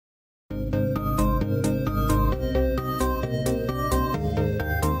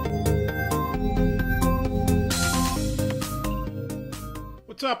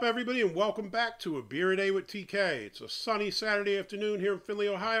What's up, everybody, and welcome back to A Beer a Day with TK. It's a sunny Saturday afternoon here in Findlay,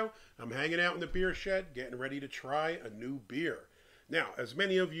 Ohio. I'm hanging out in the beer shed, getting ready to try a new beer. Now, as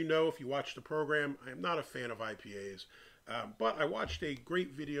many of you know, if you watch the program, I am not a fan of IPAs, but I watched a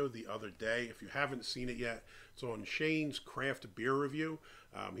great video the other day. If you haven't seen it yet, it's on Shane's craft beer review.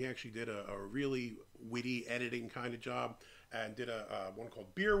 He actually did a really witty editing kind of job and did a one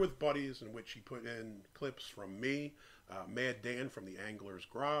called Beer with Buddies, in which he put in clips from me, Mad Dan from the Angler's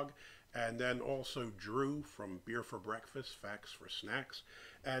Grog, and then also Drew from Beer for Breakfast, Facts for Snacks.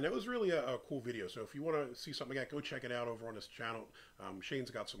 And it was really a cool video. So if you want to see something like that, go check it out over on his channel.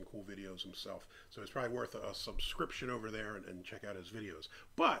 Shane's got some cool videos himself. So it's probably worth a subscription over there and check out his videos.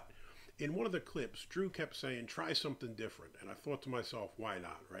 But in one of the clips, Drew kept saying, try something different. And I thought to myself, why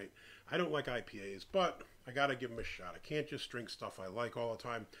not, right? I don't like IPAs, but I got to give them a shot. I can't just drink stuff I like all the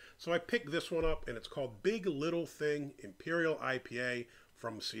time. So I picked this one up, and it's called Big Little Thing Imperial IPA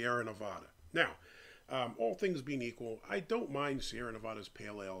from Sierra Nevada. Now, all things being equal, I don't mind Sierra Nevada's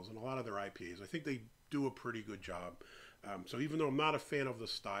pale ales and a lot of their IPAs. I think they do a pretty good job. So even though I'm not a fan of the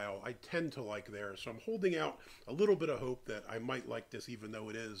style, I tend to like theirs. So I'm holding out a little bit of hope that I might like this, even though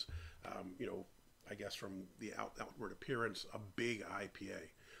it is, I guess from the outward appearance, a big IPA.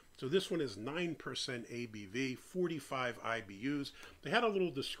 So this one is 9% ABV, 45 IBUs. They had a little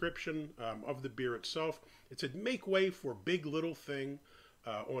description of the beer itself. It said, make way for Big Little Thing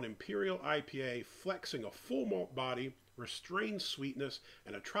on Imperial IPA, flexing a full malt body, restrained sweetness,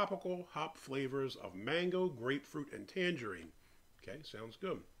 and a tropical hop flavors of mango, grapefruit, and tangerine. Okay, sounds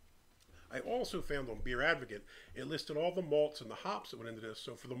good. I also found on Beer Advocate, it listed all the malts and the hops that went into this.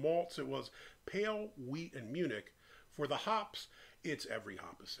 So for the malts, it was pale, wheat, and Munich. For the hops, it's every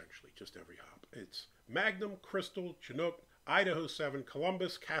hop, essentially, just every hop. It's Magnum, Crystal, Chinook, Idaho 7,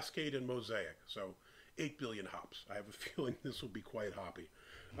 Columbus, Cascade, and Mosaic. So 8 billion hops. I have a feeling this will be quite hoppy.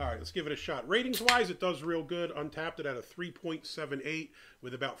 All right, let's give it a shot. Ratings-wise, it does real good. Untapped it at a 3.78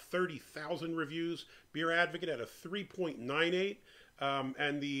 with about 30,000 reviews. Beer Advocate at a 3.98.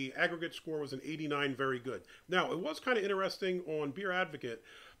 And the aggregate score was an 89, very good. Now, it was kind of interesting on Beer Advocate.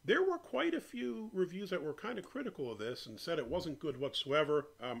 There were quite a few reviews that were kind of critical of this and said it wasn't good whatsoever.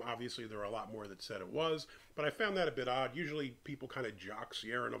 Obviously, there are a lot more that said it was, but I found that a bit odd. Usually, people kind of jock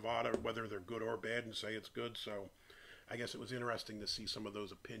Sierra Nevada, whether they're good or bad, and say it's good, so I guess it was interesting to see some of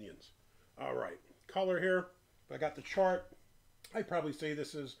those opinions. All right, color here. I got the chart. I'd probably say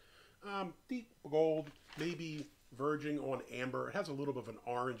this is deep gold, maybe verging on amber. It has a little bit of an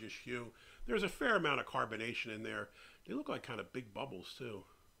orangish hue. There's a fair amount of carbonation in there. They look like kind of big bubbles, too.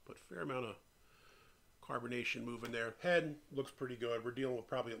 But fair amount of carbonation moving there. Head looks pretty good. We're dealing with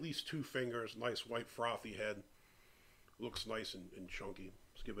probably at least 2 fingers. Nice white frothy head. Looks nice and chunky.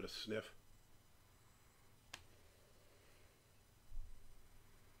 Let's give it a sniff.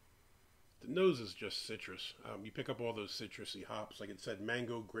 The nose is just citrus. You pick up all those citrusy hops. Like it said,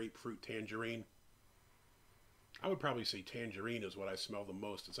 mango, grapefruit, tangerine. I would probably say tangerine is what I smell the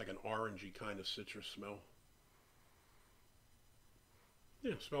most. It's like an orangey kind of citrus smell.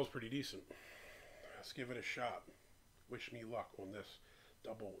 Yeah, smells pretty decent. Let's give it a shot. Wish me luck on this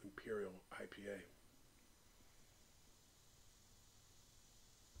double Imperial IPA.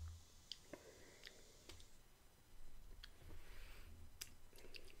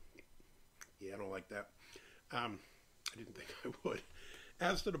 Yeah, I don't like that. I didn't think I would.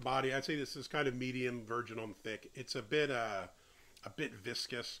 As to the body, I'd say this is kind of medium, verging on thick. It's a bit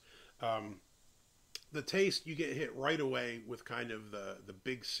viscous. The taste, you get hit right away with kind of the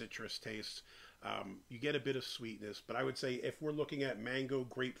big citrus taste. You get a bit of sweetness, but I would say if we're looking at mango,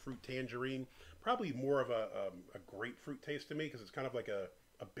 grapefruit, tangerine, probably more of a grapefruit taste to me, because it's kind of like a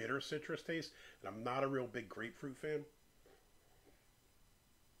bitter citrus taste, and I'm not a real big grapefruit fan.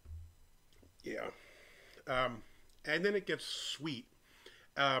 Yeah. And then it gets sweet.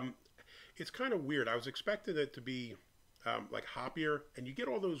 It's kind of weird. I was expecting it to be like hoppier, and you get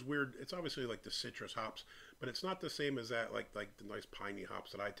all those weird, it's obviously like the citrus hops, but it's not the same as that, like the nice piney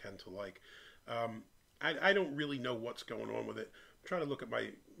hops that I tend to like. I don't really know what's going on with it. I'm trying to look at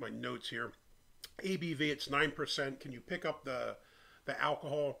my notes here. ABV, it's 9%. Can you pick up the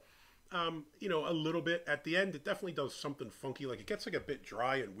alcohol? A little bit at the end. It definitely does something funky. Like it gets like a bit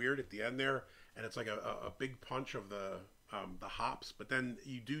dry and weird at the end there, and it's like a big punch of the hops, but then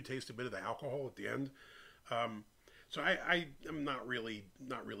you do taste a bit of the alcohol at the end. So I'm not really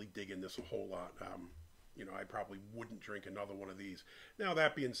digging this a whole lot. I probably wouldn't drink another one of these. Now,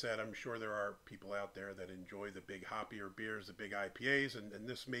 that being said, I'm sure there are people out there that enjoy the big hoppier beers, the big IPAs, and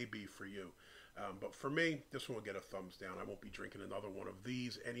this may be for you. But for me, this one will get a thumbs down. I won't be drinking another one of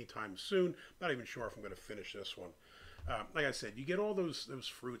these anytime soon. Not even sure if I'm going to finish this one. Like I said, you get all those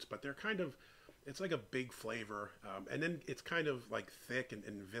fruits, but they're kind of, it's like a big flavor, and then it's kind of like thick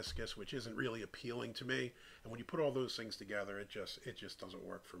and viscous, which isn't really appealing to me. And when you put all those things together, it just doesn't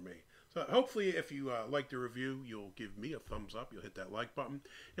work for me. So hopefully, if you like the review, you'll give me a thumbs up. You'll hit that like button.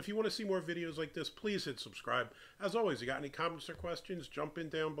 If you want to see more videos like this, please hit subscribe. As always, you got any comments or questions, jump in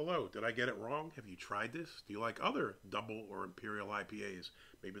down below. Did I get it wrong? Have you tried this? Do you like other double or Imperial IPAs?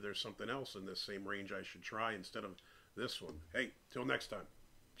 Maybe there's something else in this same range I should try instead of this one. Hey, till next time.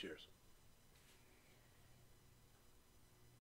 Cheers.